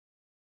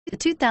The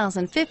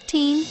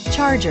 2015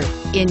 Charger.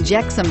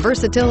 Inject some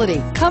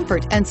versatility,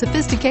 comfort, and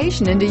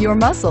sophistication into your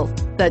muscle.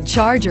 The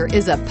Charger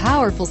is a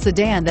powerful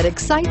sedan that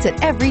excites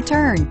at every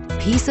turn.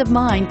 Peace of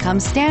mind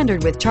comes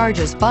standard with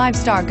Charger's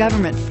 5-star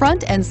government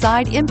front and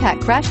side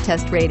impact crash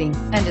test rating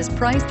and is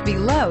priced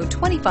below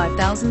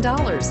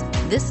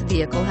 $25,000. This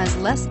vehicle has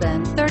less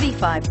than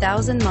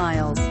 35,000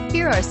 miles.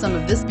 Here are some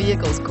of this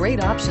vehicle's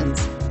great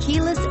options: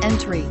 keyless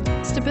entry,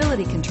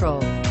 stability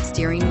control,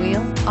 steering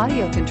wheel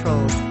audio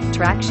controls,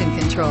 traction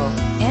control,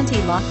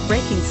 anti-lock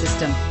braking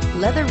system,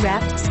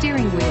 leather-wrapped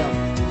steering wheel,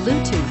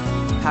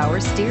 Bluetooth, power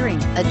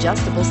steering,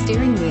 adjustable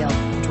steering wheel,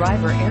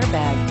 driver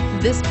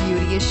airbag. This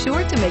beauty is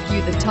sure to make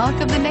you the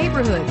talk of the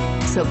neighborhood.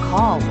 So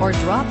call or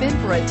drop in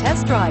for a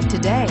test drive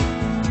today.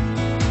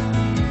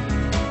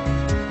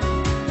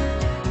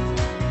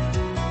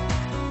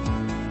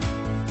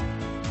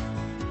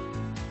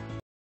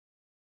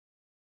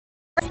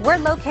 We're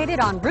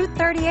located on Route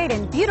 38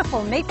 in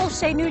beautiful Maple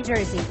Shade, New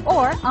Jersey,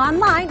 or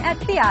online at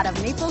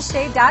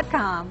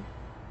fiatofmapleshade.com.